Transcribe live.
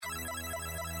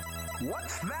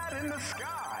What's that in the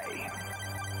sky?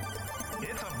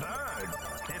 It's a bird.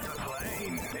 It's a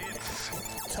plane.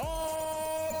 It's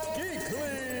Talk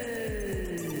Geekly.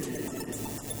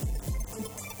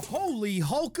 Holy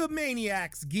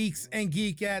Hulkamaniacs, geeks and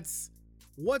geekettes.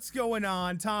 What's going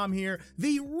on? Tom here,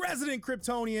 the resident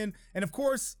Kryptonian. And of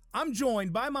course, I'm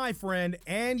joined by my friend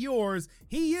and yours.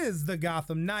 He is the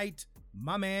Gotham Knight,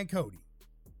 my man Cody.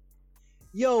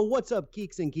 Yo, what's up,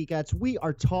 geeks and geekettes? We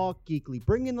are Talk Geekly,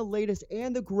 bringing the latest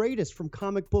and the greatest from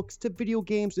comic books to video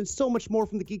games and so much more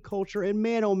from the geek culture. And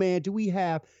man, oh man, do we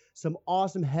have some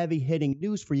awesome heavy-hitting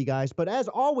news for you guys. But as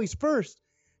always, first,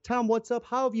 Tom, what's up?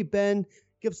 How have you been?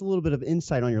 Give us a little bit of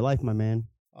insight on your life, my man.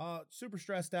 Super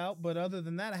stressed out, but other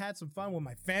than that, I had some fun with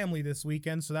my family this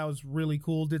weekend, so that was really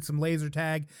cool. Did some laser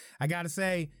tag. I gotta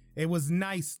say, it was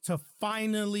nice to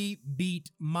finally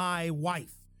beat my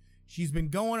wife. She's been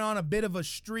going on a bit of a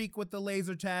streak with the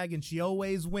laser tag, and she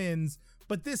always wins.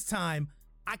 But this time,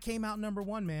 I came out number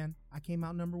one, man. I came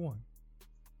out number one.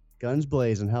 Guns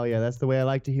blazing. Hell yeah, that's the way I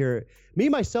like to hear it. Me,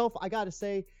 myself, I got to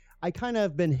say, I kind of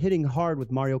have been hitting hard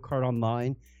with Mario Kart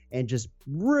Online and just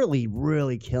really,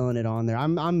 really killing it on there.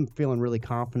 I'm feeling really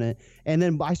confident. And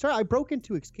then I broke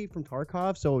into Escape from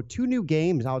Tarkov, so 2 new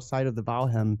games outside of the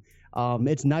Valheim.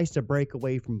 It's nice to break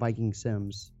away from Viking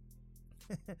Sims.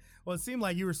 Well, it seemed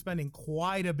like you were spending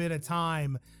quite a bit of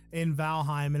time in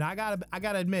Valheim, and I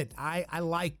gotta admit, I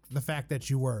like the fact that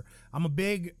you were. I'm a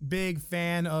big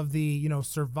fan of the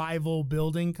survival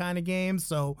building kind of games,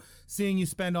 so seeing you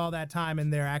spend all that time in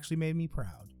there actually made me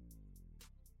proud.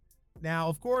 Now,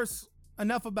 of course,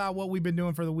 enough about what we've been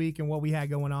doing for the week and what we had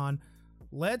going on.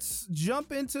 Let's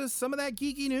jump into some of that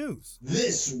geeky news.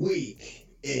 This week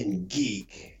in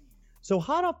Geek. So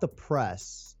hot off the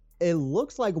press, it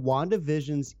looks like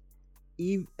WandaVision's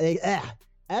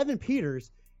Evan Peters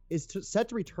is set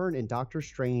to return in Doctor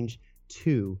Strange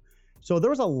 2. So there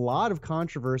was a lot of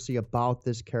controversy about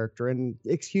this character. And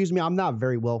excuse me, I'm not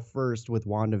very well versed with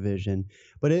WandaVision,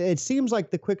 but it seems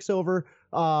like the Quicksilver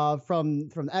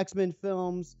from X-Men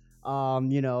films.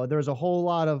 There's a whole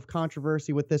lot of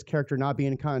controversy with this character not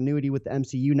being in continuity with the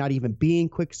MCU, not even being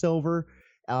Quicksilver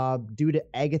due to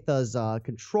Agatha's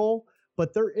control.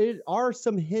 But there are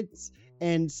some hints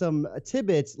and some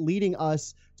tidbits leading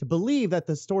us to believe that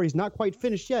the story is not quite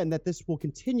finished yet and that this will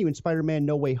continue in Spider-Man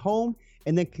No Way Home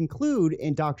and then conclude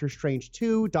in Doctor Strange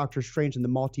 2, Doctor Strange in the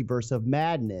Multiverse of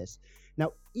Madness.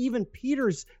 Now, even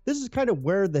Peters, this is kind of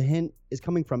where the hint is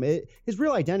coming from. His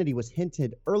real identity was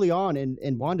hinted early on in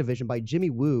WandaVision by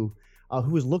Jimmy Woo,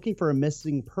 who was looking for a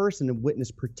missing person in witness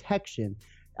protection,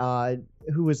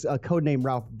 who was codenamed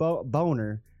Ralph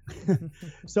Boner.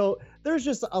 So there's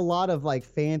just a lot of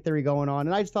fan theory going on,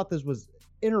 and I just thought this was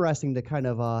interesting to kind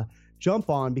of jump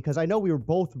on because I know we were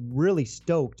both really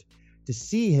stoked to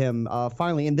see him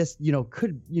finally, and this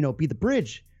could be the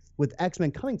bridge with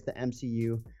X-Men coming to the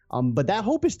MCU. But that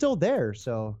hope is still there.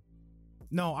 So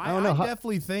no, I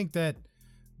definitely think that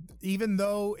even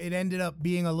though it ended up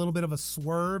being a little bit of a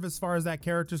swerve as far as that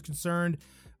character is concerned,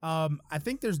 I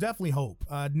think there's definitely hope.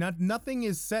 Nothing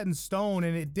is set in stone,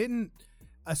 and it didn't.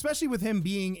 Especially with him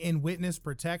being in witness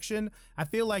protection, I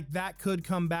feel like that could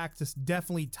come back to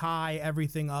definitely tie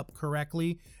everything up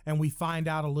correctly, and we find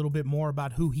out a little bit more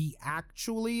about who he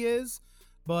actually is.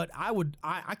 But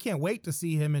I can't wait to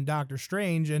see him in Doctor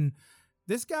Strange. And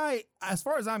this guy, as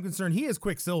far as I'm concerned, he is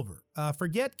Quicksilver.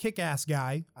 Forget Kick-Ass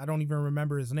guy. I don't even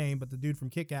remember his name, but the dude from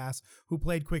Kick-Ass who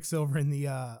played Quicksilver in the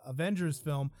Avengers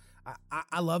film.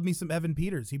 I love me some Evan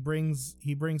Peters. He brings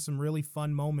some really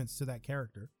fun moments to that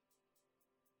character.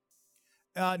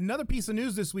 Another piece of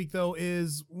news this week, though,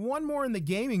 is one more in the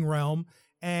gaming realm.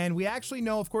 And we actually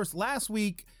know, of course, last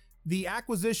week, the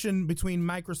acquisition between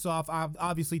Microsoft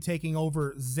obviously taking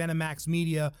over ZeniMax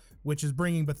Media, which is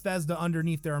bringing Bethesda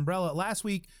underneath their umbrella. Last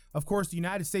week, of course, the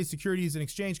United States Securities and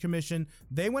Exchange Commission,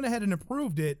 they went ahead and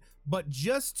approved it. But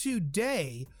just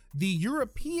today, the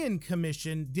European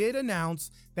Commission did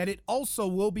announce that it also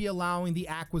will be allowing the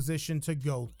acquisition to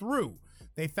go through.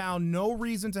 They found no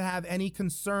reason to have any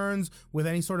concerns with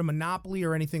any sort of monopoly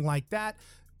or anything like that,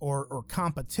 or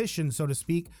competition, so to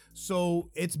speak. So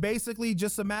it's basically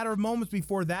just a matter of moments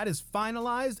before that is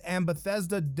finalized and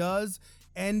Bethesda does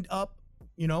end up,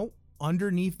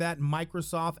 underneath that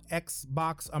Microsoft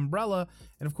Xbox umbrella.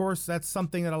 And of course, that's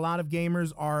something that a lot of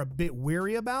gamers are a bit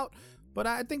weary about. But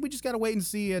I think we just got to wait and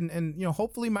see. And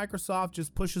hopefully Microsoft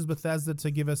just pushes Bethesda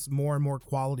to give us more and more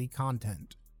quality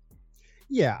content.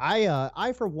 Yeah,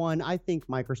 I for one, I think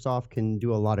Microsoft can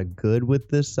do a lot of good with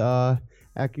this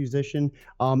acquisition.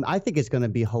 I think it's going to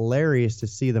be hilarious to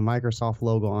see the Microsoft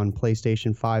logo on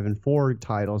PlayStation 5 and 4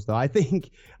 titles, though. I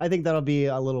think that'll be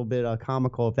a little bit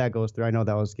comical if that goes through. I know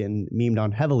that was getting memed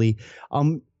on heavily.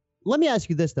 Let me ask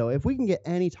you this though: if we can get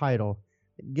any title,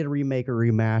 get a remake or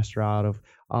remaster out of,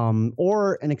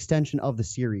 or an extension of the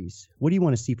series, what do you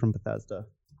want to see from Bethesda?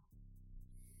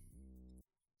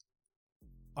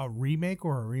 A remake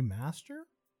or a remaster?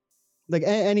 Like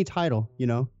any title,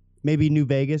 maybe New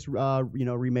Vegas,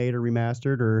 remade or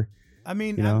remastered, or I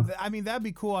mean, I mean that'd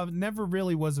be cool. I never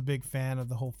really was a big fan of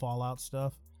the whole Fallout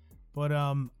stuff, but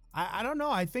I don't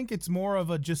know. I think it's more of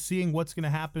a just seeing what's going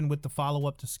to happen with the follow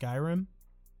up to Skyrim.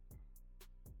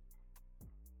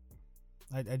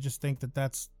 I just think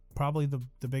that's probably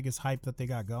the biggest hype that they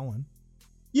got going.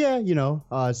 Yeah,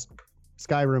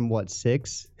 Skyrim, what,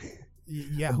 6?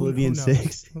 Yeah, Oblivion who knows?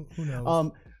 6. Who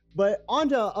knows? But on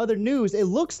to other news. It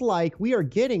looks like we are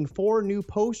getting 4 new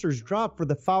posters dropped for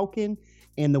the Falcon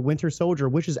and the Winter Soldier,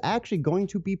 which is actually going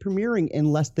to be premiering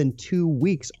in less than 2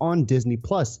 weeks on Disney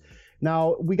Plus.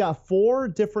 Now, we got 4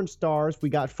 different stars. We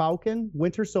got Falcon,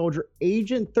 Winter Soldier,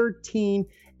 Agent 13,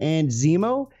 and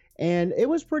Zemo. And it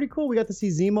was pretty cool. We got to see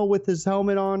Zemo with his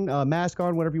helmet on, mask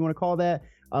on, whatever you want to call that.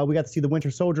 We got to see the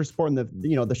Winter Soldier sporting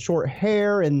the short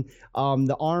hair and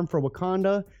the arm for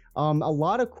Wakanda. A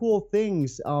lot of cool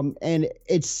things. And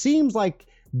it seems like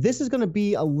this is going to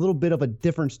be a little bit of a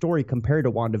different story compared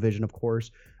to WandaVision, of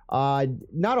course.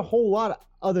 Not a whole lot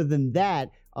other than that.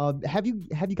 Have you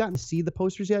gotten to see the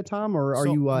posters yet, Tom, or are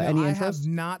you any interest? I have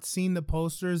not seen the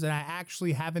posters, and I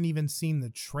actually haven't even seen the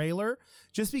trailer,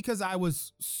 just because I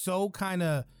was so kind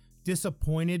of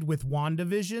disappointed with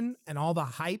WandaVision and all the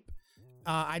hype.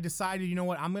 I decided, you know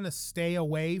what, I'm going to stay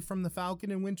away from the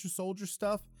Falcon and Winter Soldier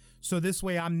stuff. So this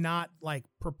way I'm not like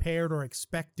prepared or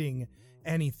expecting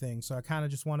anything. So I kind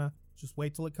of just want to just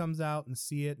wait till it comes out and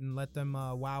see it and let them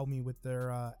wow me with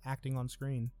their acting on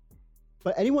screen.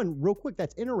 But anyone real quick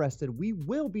that's interested, we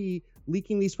will be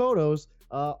leaking these photos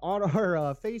on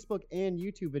our Facebook and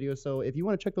YouTube videos. So if you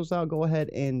want to check those out, go ahead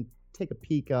and take a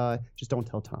peek. Just don't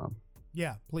tell Tom.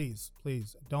 Yeah, please.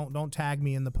 Don't tag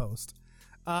me in the post.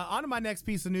 On to my next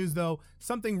piece of news, though.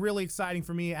 Something really exciting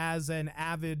for me as an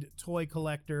avid toy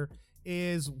collector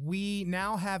is we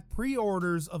now have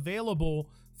pre-orders available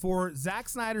for Zack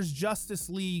Snyder's Justice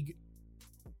League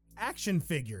action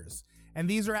figures. And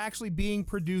these are actually being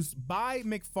produced by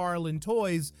McFarlane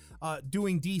Toys,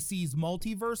 doing DC's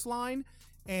Multiverse line.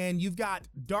 And you've got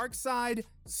Darkseid,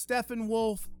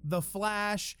 Steppenwolf, The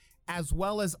Flash, as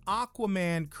well as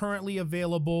Aquaman currently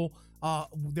available.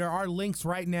 There are links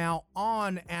right now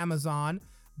on Amazon,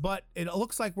 but it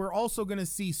looks like we're also going to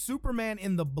see Superman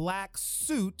in the black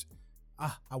suit.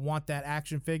 I want that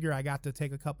action figure. I got to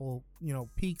take a couple,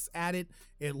 peeks at it.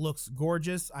 It looks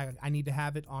gorgeous. I need to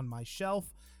have it on my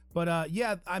shelf. But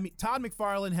yeah, I mean, Todd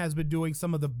McFarlane has been doing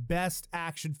some of the best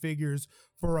action figures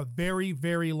for a very,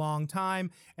 very long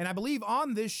time. And I believe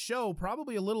on this show,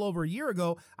 probably a little over a year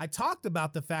ago, I talked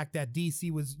about the fact that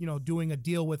DC was, doing a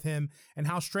deal with him and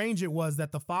how strange it was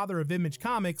that the father of Image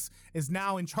Comics is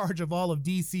now in charge of all of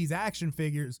DC's action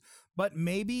figures. But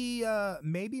maybe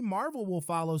Marvel will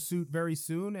follow suit very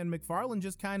soon, and McFarlane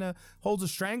just kind of holds a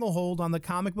stranglehold on the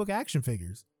comic book action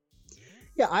figures.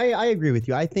 Yeah, I agree with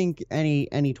you. I think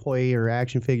any toy or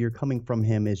action figure coming from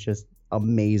him is just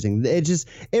amazing.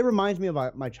 It reminds me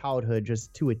of my childhood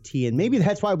just to a T, and maybe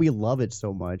that's why we love it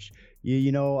so much.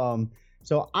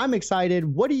 So I'm excited.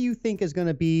 What do you think is going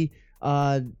to be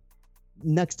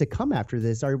next to come after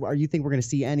this? Are you think we're going to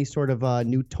see any sort of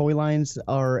new toy lines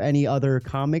or any other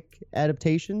comic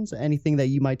adaptations? Anything that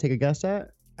you might take a guess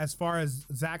at? As far as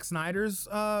Zack Snyder's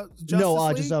Justice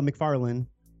League? Just McFarlane.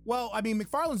 Well, I mean,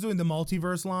 McFarlane's doing the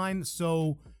multiverse line,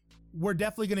 so we're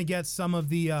definitely going to get some of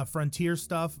the Frontier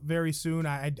stuff very soon.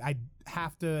 I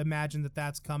have to imagine that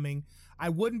that's coming. I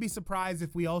wouldn't be surprised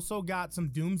if we also got some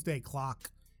Doomsday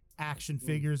Clock action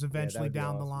figures eventually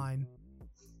down the line.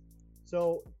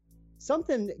 So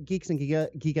something Geeks and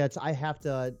Geekettes I have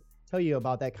to tell you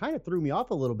about that kind of threw me off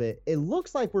a little bit. It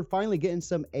looks like we're finally getting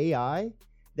some AI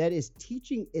that is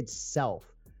teaching itself.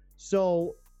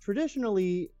 So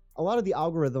traditionally, a lot of the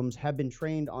algorithms have been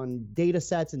trained on data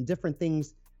sets and different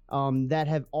things that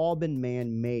have all been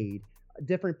man-made,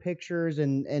 different pictures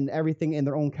and everything in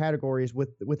their own categories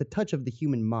with a touch of the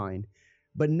human mind.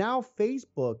 But now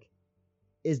Facebook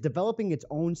is developing its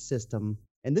own system,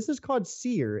 and this is called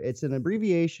SEER. It's an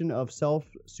abbreviation of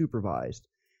self-supervised.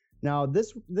 Now,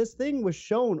 this thing was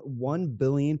shown 1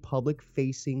 billion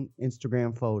public-facing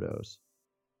Instagram photos,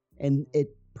 and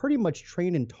it pretty much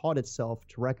trained and taught itself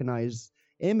to recognize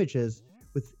images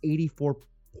with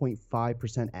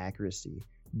 84.5% accuracy.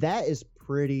 That's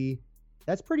pretty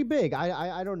big.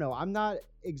 I don't know. I'm not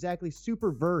exactly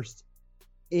super versed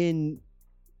in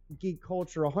geek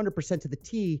culture 100% to the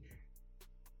T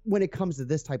when it comes to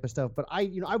this type of stuff, but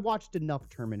I watched enough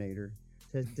Terminator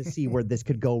to see where this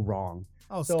could go wrong.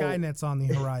 Oh, so, Skynet's on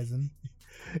the horizon.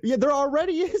 Yeah, there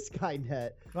already is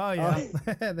Skynet. Oh yeah,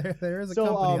 there is a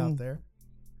company out there.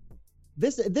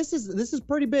 This is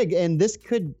pretty big, and this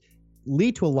could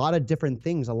lead to a lot of different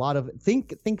things. A lot of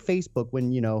think Facebook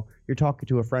when you're talking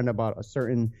to a friend about a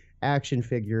certain action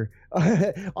figure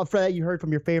that you heard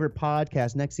from your favorite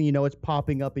podcast. Next thing you know, it's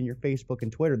popping up in your Facebook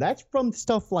and Twitter. That's from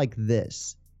stuff like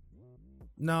this.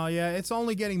 No, yeah, it's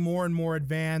only getting more and more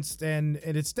advanced, and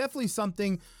it's definitely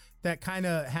something that kind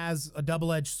of has a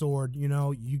double-edged sword.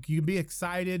 You can be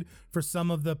excited for some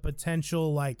of the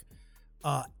potential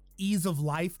ease of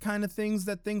life kind of things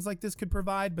that things like this could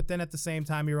provide, but then at the same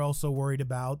time you're also worried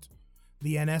about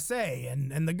the NSA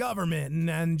and the government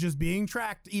and just being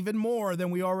tracked even more than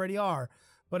we already are.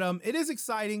 But it is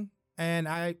exciting, and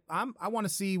I want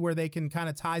to see where they can kind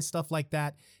of tie stuff like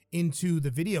that into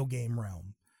the video game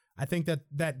realm. I think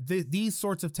that these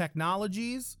sorts of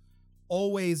technologies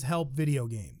always help video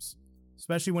games,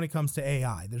 especially when it comes to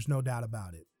AI. There's no doubt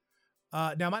about it.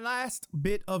 Now, my last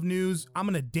bit of news, I'm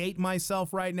going to date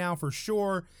myself right now for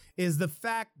sure, is the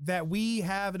fact that we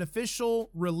have an official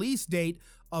release date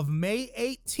of May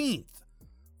 18th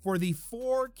for the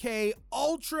 4K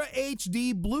Ultra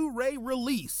HD Blu-ray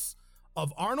release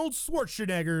of Arnold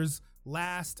Schwarzenegger's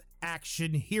Last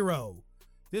Action Hero.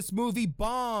 This movie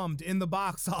bombed in the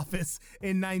box office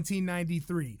in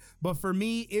 1993, but for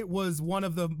me, it was one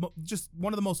of the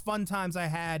most fun times I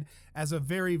had as a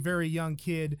very, very young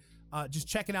kid. Just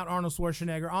checking out Arnold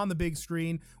Schwarzenegger on the big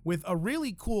screen with a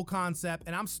really cool concept,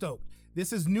 and I'm stoked.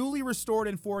 This is newly restored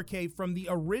in 4K from the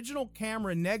original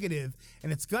camera negative,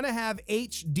 and it's gonna have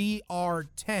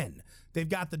HDR10. They've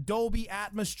got the Dolby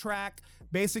Atmos track.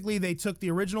 Basically, they took the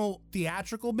original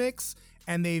theatrical mix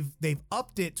and they've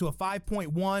upped it to a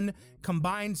 5.1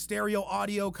 combined stereo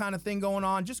audio kind of thing going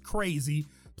on. Just crazy.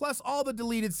 Plus all the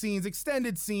deleted scenes,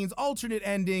 extended scenes, alternate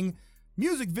ending,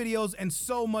 music videos, and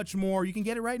so much more. You can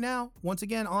get it right now, once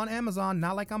again, on Amazon.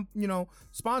 Not like I'm,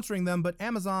 sponsoring them, but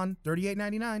Amazon,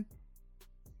 $38.99.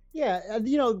 Yeah,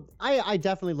 I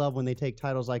definitely love when they take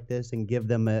titles like this and give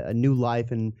them a new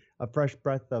life and a fresh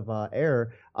breath of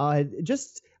air.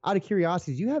 Just out of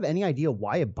curiosity, do you have any idea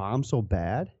why it bombed so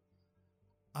bad?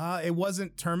 It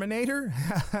wasn't Terminator.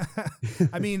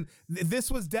 I mean, this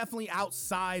was definitely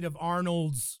outside of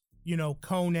Arnold's,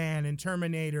 Conan and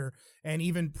Terminator and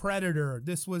even Predator.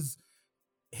 This was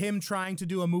him trying to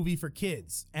do a movie for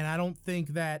kids, and I don't think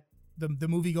that the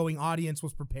movie-going audience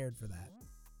was prepared for that.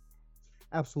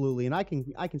 Absolutely, and I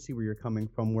can see where you're coming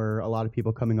from, where a lot of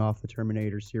people coming off the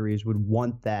Terminator series would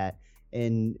want that,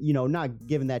 and not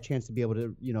given that chance to be able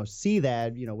to see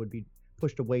that, would be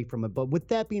pushed away from it. But with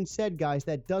that being said, guys,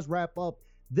 that does wrap up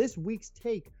this week's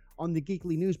take on the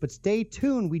Geekly News. But stay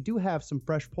tuned, we do have some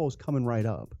fresh polls coming right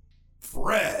up.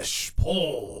 Fresh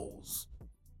polls.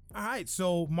 All right,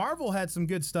 so Marvel had some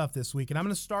good stuff this week, and I'm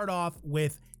going to start off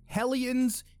with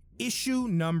Hellions issue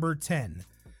number 10.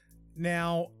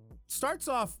 Now, starts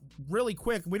off really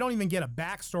quick. We don't even get a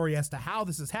backstory as to how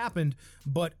this has happened,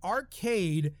 but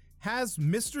Arcade has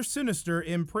Mr. Sinister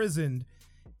imprisoned,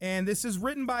 and this is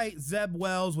written by Zeb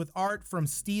Wells with art from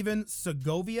Steven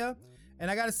Segovia.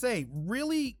 And I gotta say,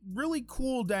 really, really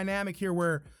cool dynamic here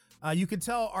where you can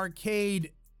tell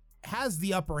Arcade has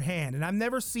the upper hand, and I've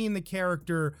never seen the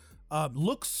character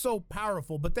look so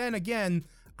powerful. But then again,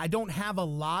 I don't have a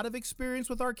lot of experience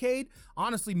with Arcade.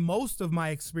 Honestly, most of my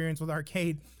experience with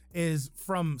Arcade is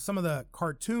from some of the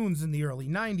cartoons in the early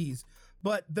 90s.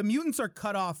 But the mutants are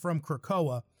cut off from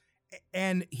Krakoa,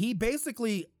 and he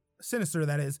basically, Sinister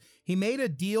that is, he made a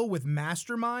deal with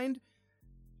Mastermind,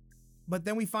 but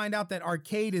then we find out that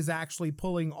Arcade is actually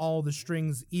pulling all the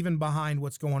strings even behind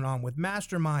what's going on with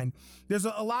Mastermind. There's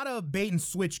a lot of bait and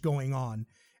switch going on,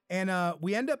 and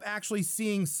we end up actually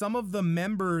seeing some of the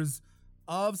members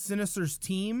of Sinister's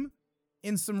team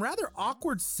in some rather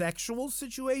awkward sexual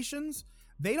situations.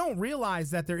 They don't realize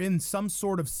that they're in some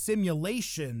sort of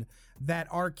simulation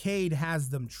that Arcade has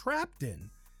them trapped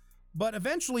in. But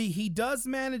eventually he does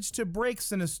manage to break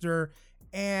Sinister,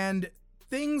 and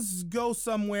things go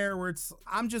somewhere where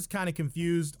I'm just kind of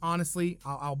confused. Honestly,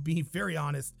 I'll be very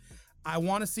honest. I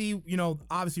want to see,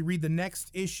 obviously read the next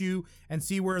issue and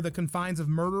see where the confines of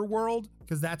Murder World,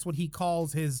 because that's what he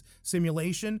calls his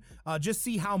simulation. Just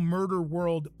see how Murder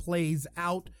World plays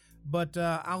out. But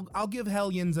I'll give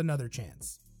Hellions another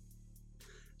chance.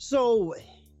 So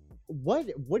what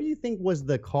do you think was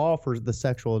the call for the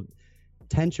sexual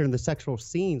tension, the sexual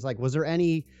scenes? Like, was there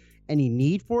any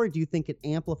need for it? Do you think it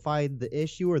amplified the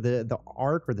issue or the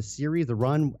arc or the series, the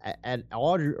run at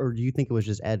all, or do you think it was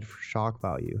just added for shock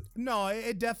value? No,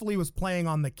 it definitely was playing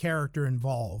on the character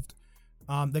involved.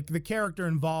 The character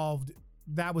involved,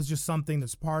 that was just something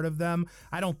that's part of them.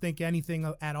 I don't think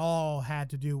anything at all had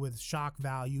to do with shock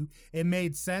value. It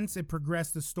made sense. It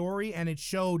progressed the story, and it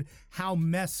showed how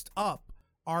messed up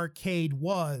Arcade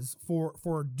was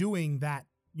for doing that,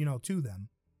 to them.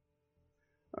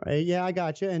 All right, yeah, I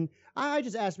got you. And I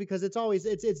just asked because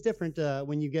it's different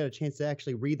when you get a chance to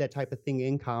actually read that type of thing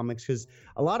in comics, because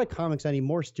a lot of comics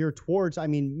anymore steer towards,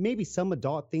 maybe some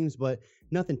adult themes, but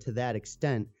nothing to that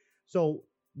extent. So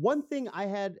one thing I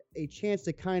had a chance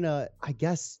to kind of, I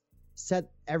guess,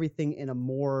 set everything in a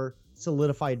more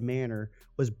solidified manner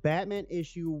was Batman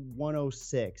issue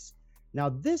 106. Now,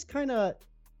 this kind of,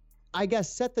 I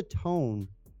guess, set the tone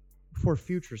for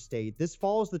Future State. This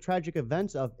follows the tragic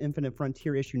events of Infinite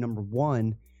Frontier issue number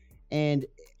 1. And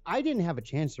I didn't have a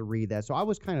chance to read that, so I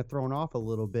was kind of thrown off a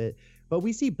little bit. But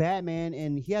we see Batman,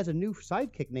 and he has a new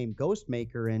sidekick named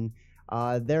Ghostmaker, and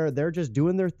they're just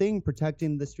doing their thing,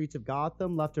 protecting the streets of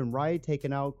Gotham left and right,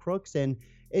 taking out crooks, and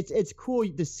it's cool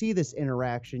to see this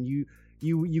interaction.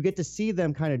 You get to see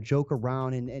them kind of joke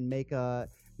around and make a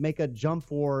jump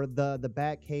for the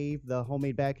Batcave, the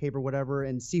homemade Batcave or whatever,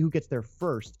 and see who gets there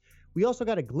first. We also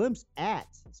got a glimpse at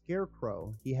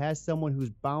Scarecrow. He has someone who's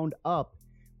bound up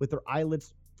with their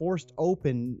eyelids forced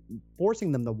open,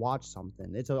 forcing them to watch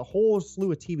something. It's a whole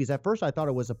slew of TVs. At first, I thought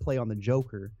it was a play on the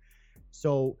Joker.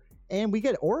 And we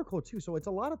get Oracle, too, so it's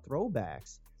a lot of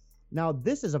throwbacks. Now,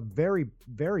 this is a very,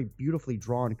 very beautifully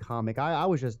drawn comic. I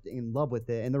was just in love with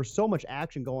it, and there was so much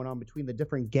action going on between the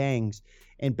different gangs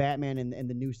and Batman and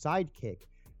the new sidekick.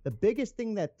 The biggest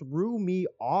thing that threw me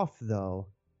off, though,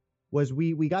 was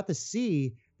we got to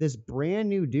see this brand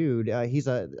new dude. He's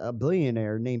a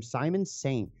billionaire named Simon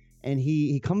Saint, and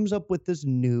he comes up with this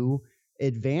new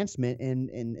advancement in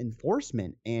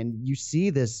enforcement, and you see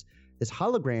this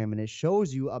hologram, and it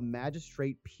shows you a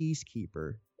magistrate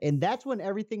peacekeeper, and that's when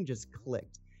everything just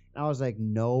clicked. And I was like,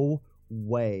 no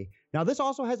way. Now, this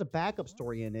also has a backup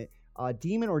story in it,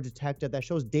 Demon or Detective, that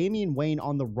shows Damian Wayne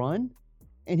on the run,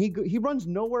 and he runs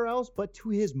nowhere else but to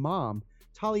his mom,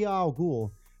 Talia al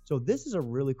Ghul. So this is a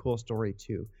really cool story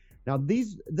too. Now,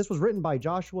 this was written by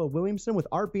Joshua Williamson with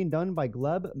art being done by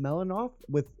Gleb Melanoff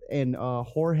and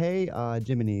Jorge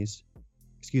Jimenez.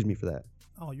 Excuse me for that.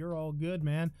 Oh, you're all good,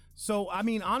 man. So,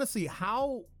 honestly,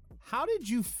 how did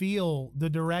you feel the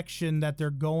direction that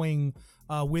they're going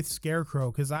with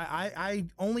Scarecrow? Because I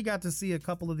only got to see a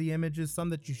couple of the images, some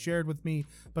that you shared with me,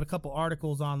 but a couple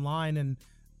articles online, and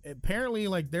apparently,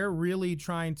 they're really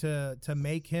trying to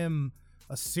make him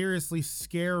a seriously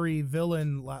scary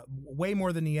villain, way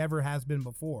more than he ever has been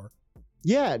before.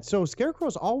 Yeah, so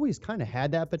Scarecrow's always kind of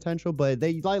had that potential, but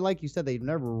they, like you said, they've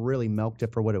never really milked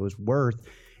it for what it was worth.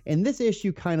 And this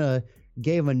issue kind of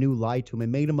gave a new light to him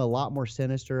and made him a lot more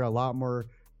sinister, a lot more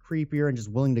creepier, and just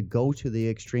willing to go to the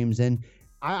extremes. And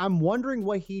I'm wondering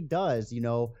what he does,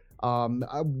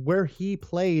 where he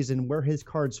plays and where his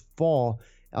cards fall.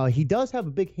 He does have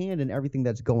a big hand in everything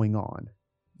that's going on.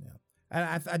 And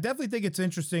I definitely think it's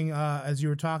interesting, as you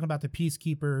were talking about the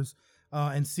Peacekeepers,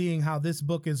 and seeing how this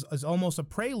book is almost a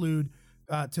prelude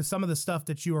to some of the stuff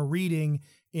that you are reading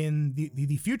in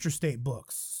the Future State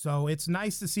books. So it's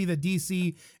nice to see that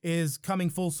DC is coming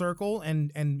full circle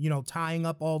and tying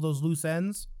up all those loose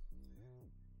ends.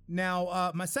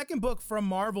 Now, my second book from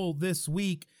Marvel this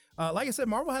week, like I said,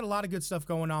 Marvel had a lot of good stuff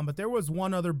going on, but there was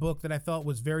one other book that I felt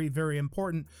was very, very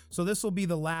important. So this will be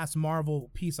the last Marvel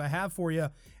piece I have for you.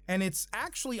 And it's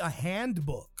actually a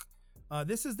handbook.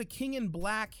 This is the King in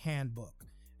Black handbook.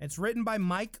 It's written by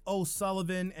Mike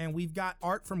O'Sullivan, and we've got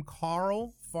art from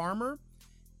Carl Farmer.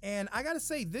 And I gotta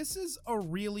say, this is a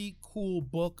really cool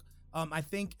book. I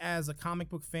think as a comic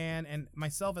book fan and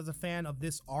myself as a fan of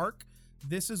this arc,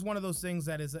 this is one of those things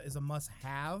that is a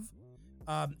must-have.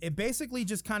 It basically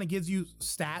just kind of gives you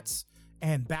stats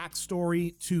and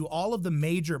backstory to all of the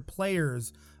major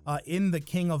players in the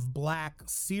King of Black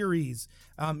series.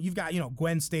 You've got,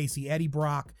 Gwen Stacy, Eddie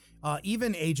Brock,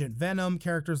 even Agent Venom,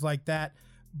 characters like that.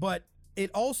 But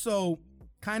it also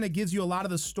kind of gives you a lot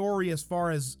of the story as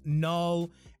far as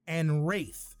Null and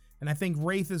Wraith. And I think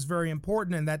Wraith is very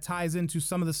important, and that ties into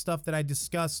some of the stuff that I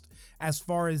discussed as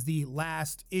far as the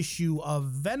last issue of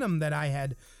Venom that I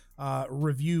had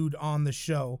reviewed on the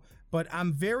show. But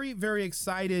I'm very, very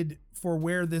excited for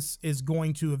where this is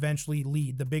going to eventually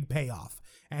lead, the big payoff.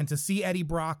 And to see Eddie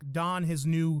Brock don his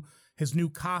new his new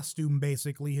costume,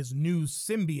 basically his new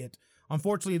symbiote.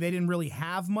 Unfortunately, they didn't really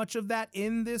have much of that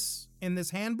in this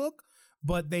handbook,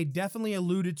 but they definitely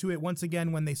alluded to it once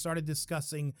again when they started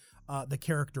discussing the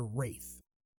character Wraith.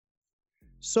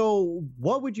 So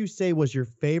what would you say was your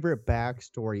favorite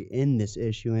backstory in this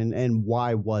issue, and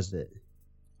why was it?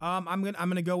 I'm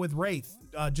gonna go with Wraith,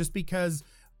 just because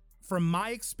from my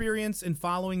experience in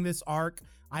following this arc,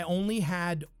 I only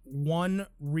had one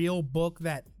real book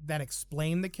that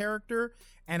explained the character,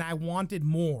 and I wanted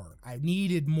more. I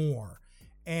needed more.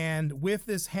 And with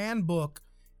this handbook,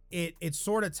 it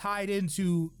sort of tied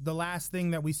into the last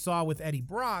thing that we saw with Eddie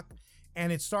Brock,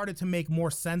 and it started to make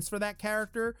more sense for that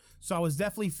character. So I was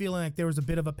definitely feeling like there was a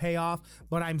bit of a payoff,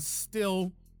 but I'm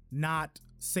still not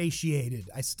satiated.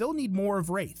 I still need more of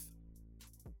Wraith.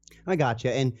 I got you.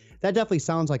 And that definitely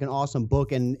sounds like an awesome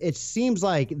book. And it seems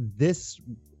like this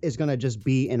is going to just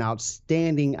be an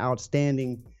outstanding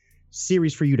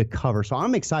series for you to cover. So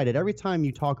I'm excited. Every time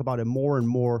you talk about it more and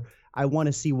more, I want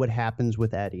to see what happens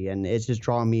with Eddie. And it's just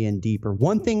drawing me in deeper.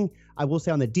 One thing I will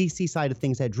say on the DC side of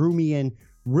things that drew me in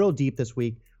real deep this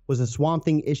week was the Swamp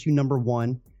Thing issue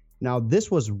 #1. Now,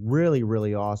 this was really,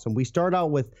 really awesome. We start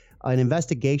out with an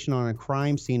investigation on a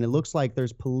crime scene. It looks like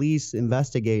there's police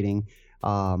investigating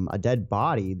a dead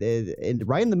body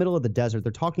right in the middle of the desert.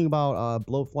 They're talking about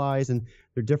blowflies and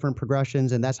their different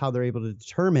progressions, and that's how they're able to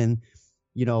determine,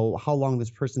 how long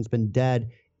this person's been dead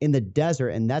in the desert.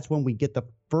 And that's when we get the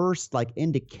first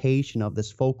indication of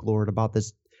this folklore about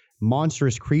this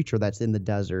monstrous creature that's in the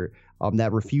desert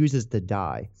that refuses to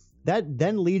die. That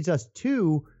then leads us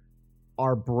to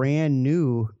our brand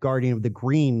new Guardian of the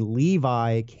Green,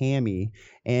 Levi Kami,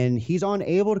 and he's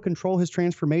unable to control his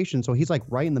transformation. So he's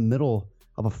right in the middle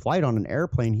of a flight on an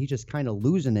airplane. He's just kind of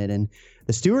losing it. And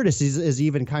the stewardess is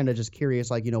even kind of just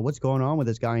curious, what's going on with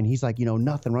this guy? And he's like,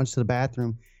 nothing, runs to the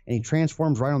bathroom, and he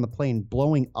transforms right on the plane,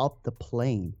 blowing up the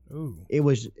plane. Ooh. It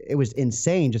was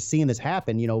insane just seeing this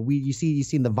happen. You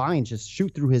seen the vines just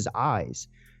shoot through his eyes.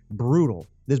 Brutal.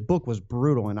 This book was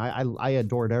brutal, and I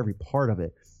adored every part of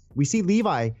it. We see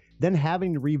Levi then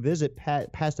having to revisit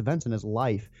past events in his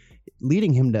life,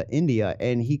 leading him to India,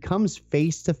 and he comes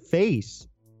face to face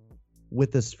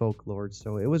with this folklore.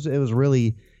 So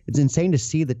it's insane to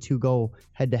see the two go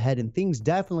head to head, and things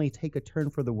definitely take a turn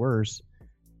for the worse.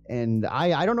 And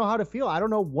I don't know how to feel. I don't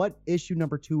know what issue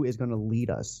 #2 is going to lead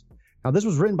us. Now, this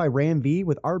was written by Ram V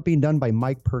with art being done by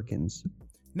Mike Perkins.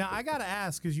 Now, I got to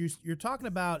ask, because you're talking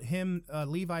about him,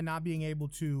 Levi, not being able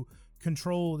to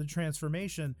control the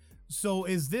transformation. So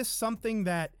is this something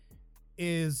that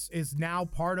is now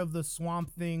part of the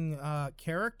Swamp Thing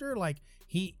character?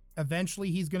 He's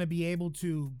going to be able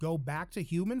to go back to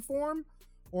human form,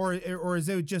 or is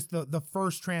it just the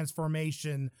first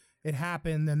transformation? It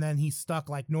happened and then he's stuck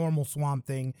like normal Swamp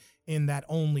Thing in that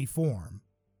only form.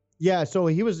 Yeah, so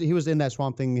he was in that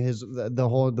Swamp Thing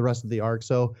the rest of the arc.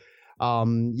 So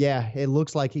it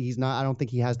looks like he's not. I don't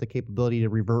think he has the capability to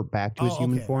revert back to his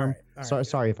human form. All right.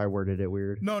 Sorry if I worded it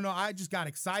weird. No, I just got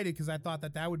excited because I thought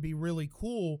that would be really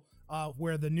cool,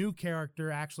 where the new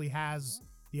character actually has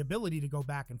the ability to go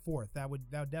back and forth. That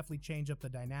would definitely change up the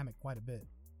dynamic quite a bit.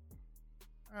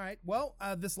 All right, well,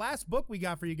 this last book we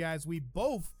got for you guys, we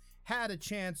both had a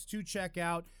chance to check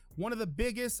out one of the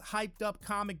biggest hyped up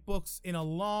comic books in a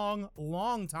long,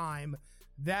 long time.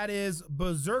 That is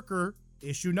Berserker.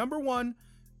 Issue #1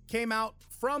 came out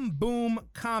from Boom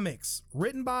Comics,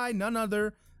 written by none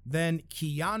other than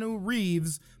Keanu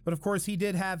Reeves. But of course, he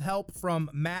did have help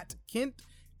from Matt Kindt,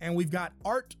 and we've got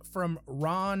art from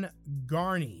Ron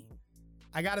Garney.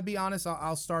 I got to be honest,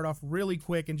 I'll start off really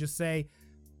quick and just say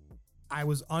I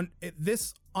was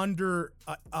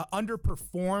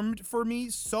underperformed for me,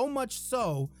 so much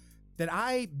so that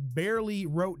I barely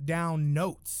wrote down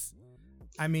notes.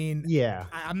 I mean, yeah,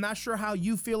 I'm not sure how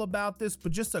you feel about this,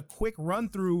 but just a quick run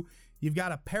through. You've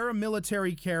got a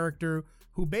paramilitary character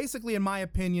who basically, in my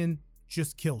opinion,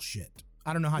 just kills shit.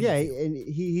 I don't know how you feel. Yeah, and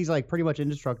he's pretty much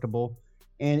indestructible.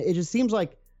 And it just seems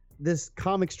like this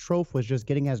comics trope was just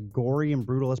getting as gory and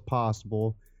brutal as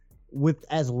possible with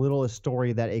as little a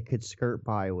story that it could skirt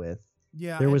by with.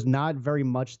 Yeah, there was not very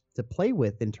much to play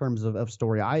with in terms of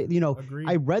story. I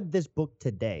read this book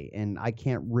today and I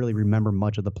can't really remember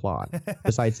much of the plot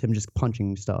besides him just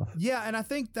punching stuff. Yeah, and I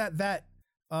think that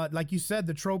like you said,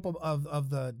 the trope of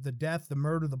the death, the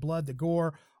murder, the blood, the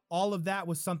gore, all of that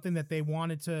was something that they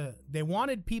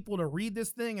wanted people to read this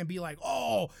thing and be like,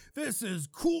 oh, this is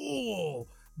cool.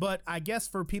 But I guess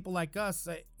for people like us,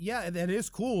 yeah, that is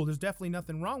cool. There's definitely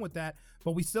nothing wrong with that.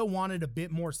 But we still wanted a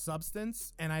bit more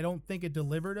substance, and I don't think it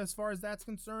delivered as far as that's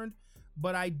concerned.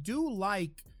 But I do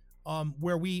like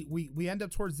where we end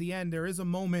up towards the end. There is a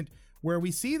moment where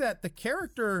we see that the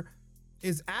character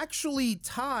is actually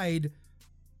tied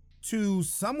to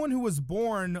someone who was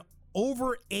born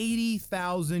over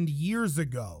 80,000 years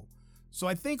ago. So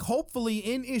I think hopefully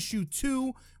in issue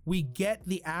 2, we get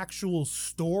the actual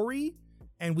story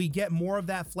and we get more of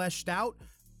that fleshed out.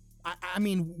 I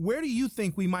mean, where do you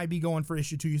think we might be going for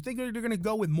issue 2? You think they're going to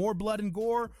go with more blood and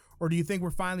gore, or do you think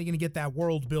we're finally going to get that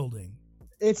world building?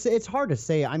 It's hard to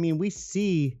say. I mean, we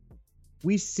see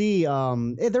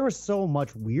there was so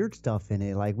much weird stuff in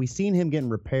it. Like, we seen him getting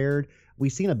repaired. We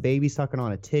seen a baby sucking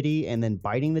on a titty and then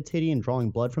biting the titty and drawing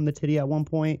blood from the titty at one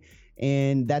point.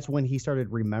 And that's when he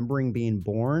started remembering being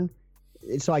born.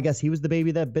 So I guess he was the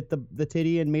baby that bit the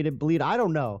titty and made it bleed. I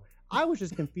don't know. I was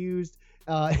just confused.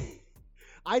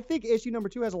 I think issue number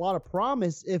 2 has a lot of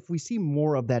promise if we see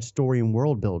more of that story and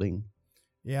world building.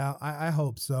 Yeah, I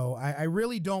hope so. I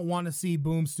really don't want to see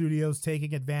Boom Studios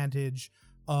taking advantage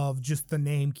of just the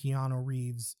name Keanu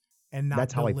Reeves and not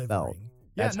That's delivering. How I felt.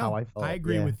 Yeah, That's how I felt. I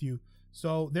agree with you.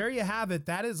 So there you have it.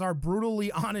 That is our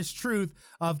brutally honest truth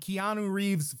of Keanu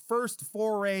Reeves' first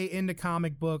foray into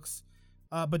comic books.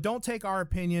 But don't take our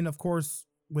opinion, of course,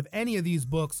 with any of these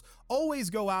books. Always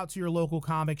go out to your local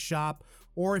comic shop,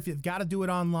 or if you've got to do it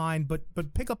online, but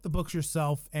pick up the books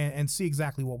yourself and see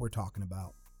exactly what we're talking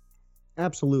about.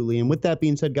 Absolutely. And with that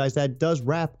being said, guys, that does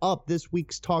wrap up this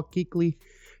week's Talk Geekly.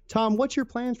 Tom, what's your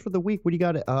plans for the week? What do you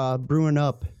got brewing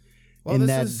up in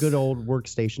that good old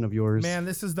workstation of yours? Man,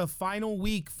 this is the final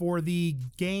week for the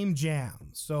game jam.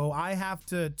 So I have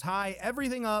to tie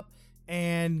everything up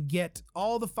and get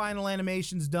all the final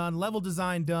animations done, level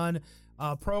design done.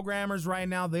 Programmers right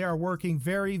now, they are working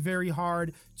very, very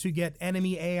hard to get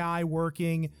enemy AI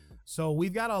working. So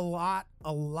we've got a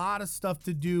lot of stuff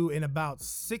to do in about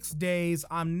 6 days.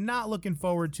 I'm not looking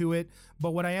forward to it,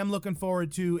 but what I am looking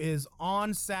forward to is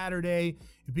on Saturday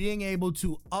being able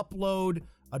to upload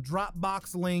a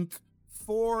Dropbox link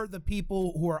for the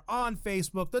people who are on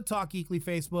Facebook, the Talk Geekly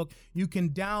Facebook. You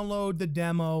can download the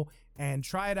demo and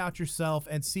try it out yourself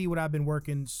and see what I've been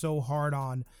working so hard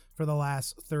on for the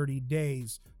last 30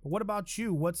 days. But what about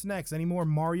you? What's next? Any more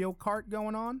Mario Kart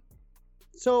going on?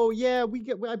 So yeah,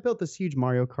 I built this huge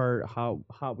Mario Kart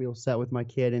Hot Wheels set with my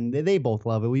kid, and they both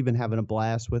love it. We've been having a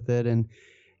blast with it, and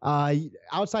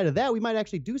outside of that, we might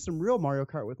actually do some real Mario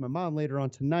Kart with my mom later on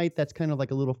tonight. That's kind of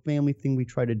like a little family thing we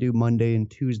try to do Monday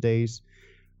and Tuesdays.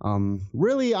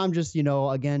 Really, I'm just,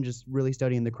 again, just really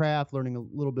studying the craft, learning a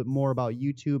little bit more about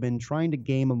YouTube and trying to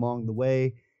game along the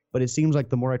way. But it seems like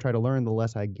the more I try to learn, the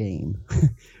less I game.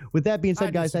 With that being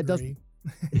said, guys,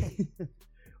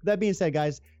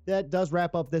 that does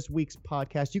wrap up this week's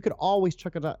podcast. You could always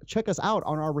check us out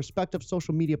on our respective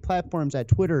social media platforms at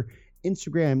Twitter,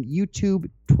 Instagram, YouTube,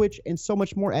 Twitch, and so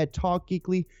much more at Talk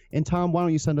Geekly. And Tom, why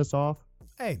don't you send us off?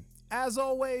 Hey, as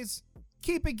always,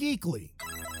 keep it geekly.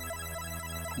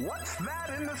 What's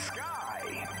that in the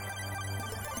sky?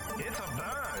 It's a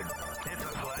bird. It's a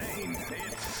plane.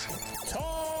 It's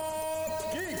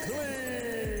Talk Geekly.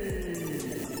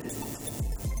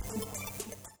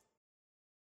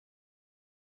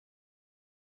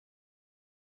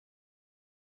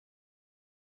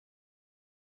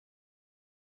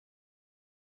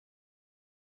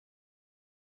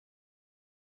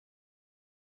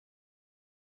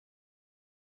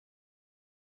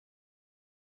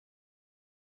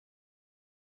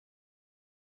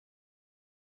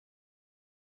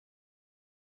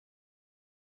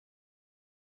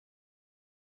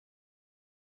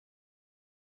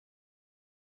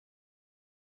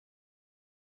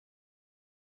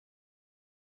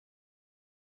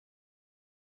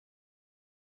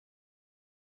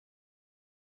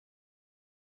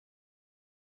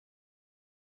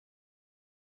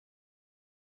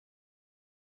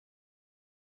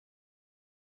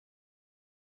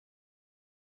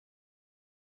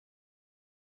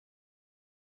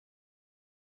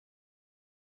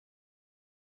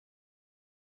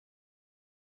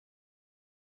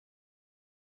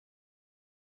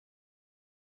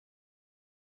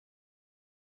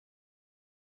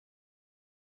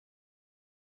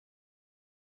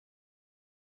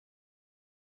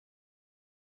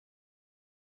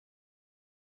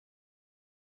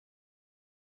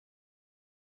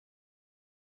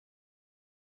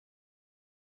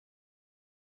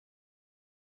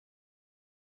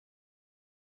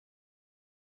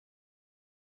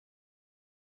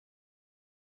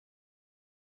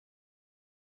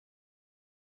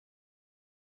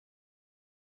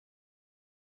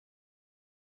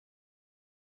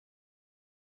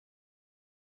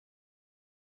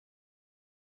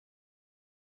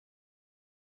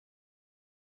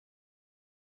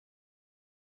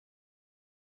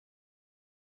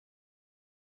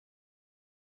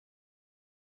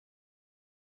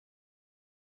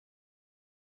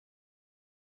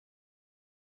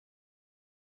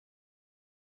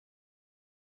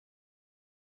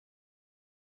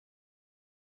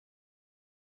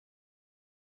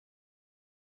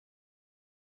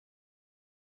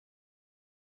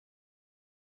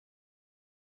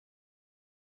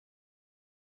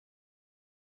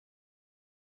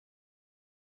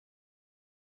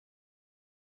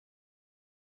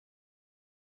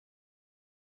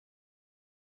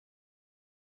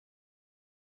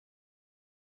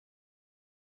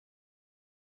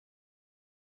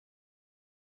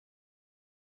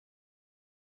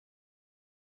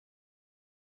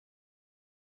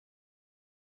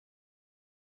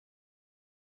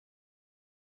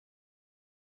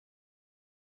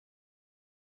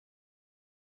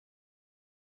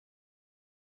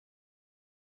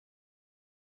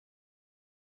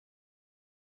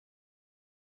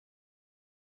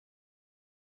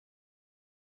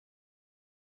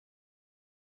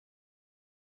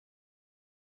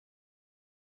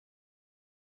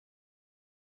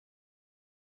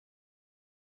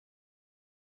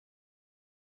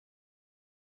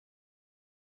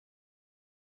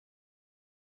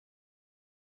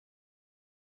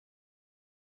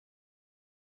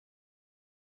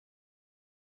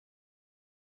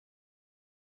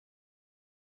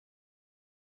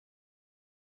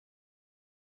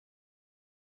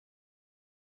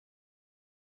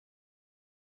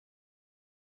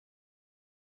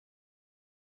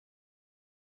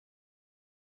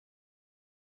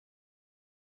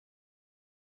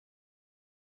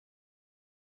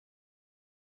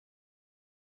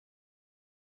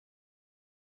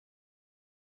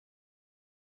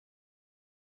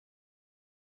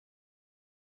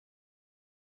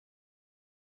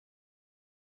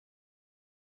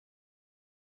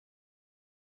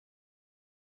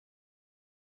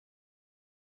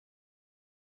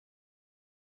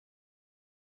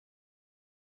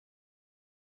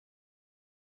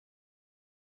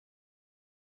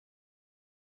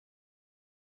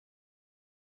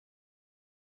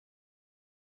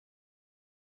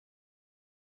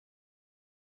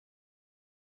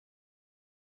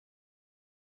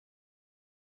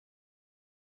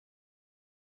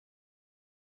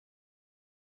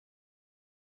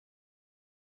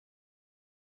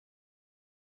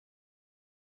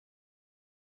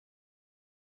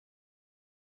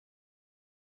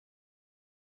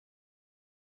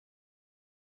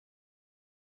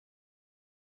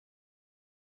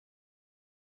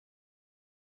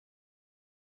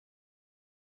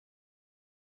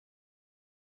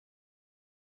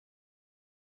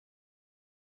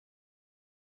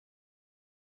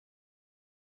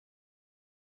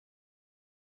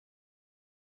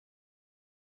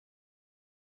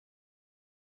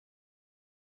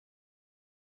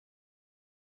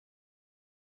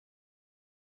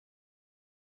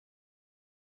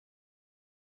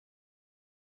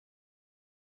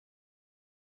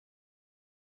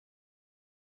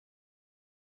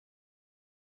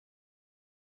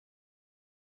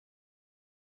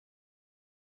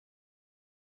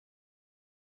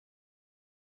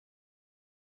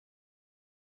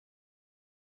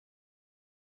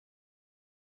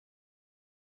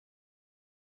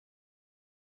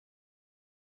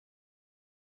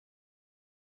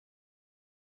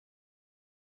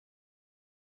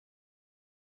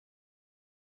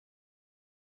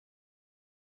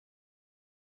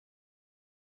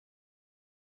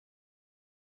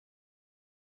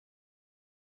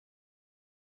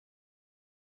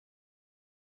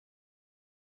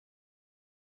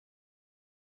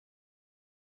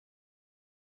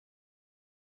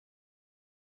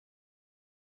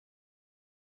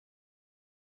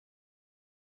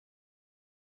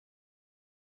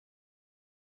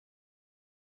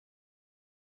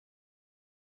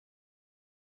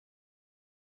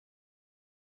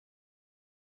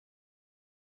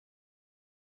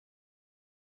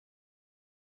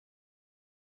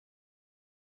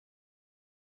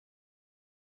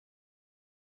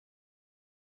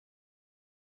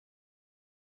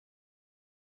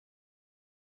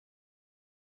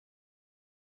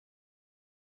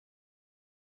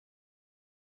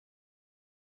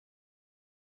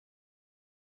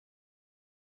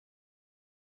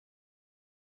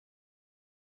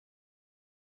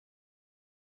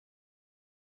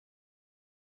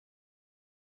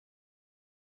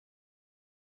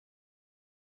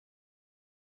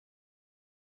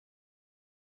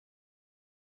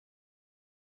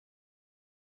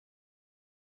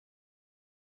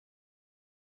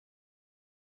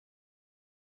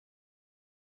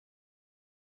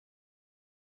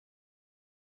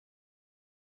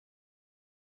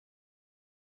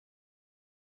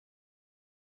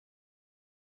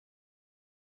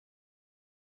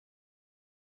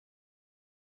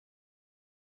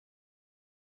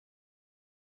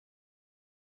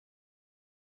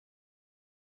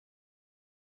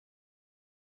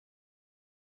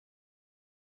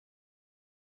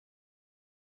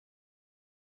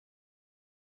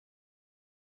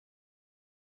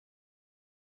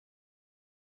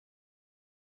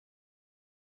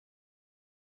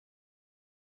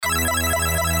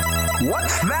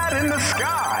 What's that in the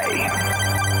sky?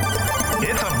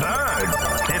 It's a bird.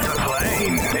 It's a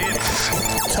plane. It's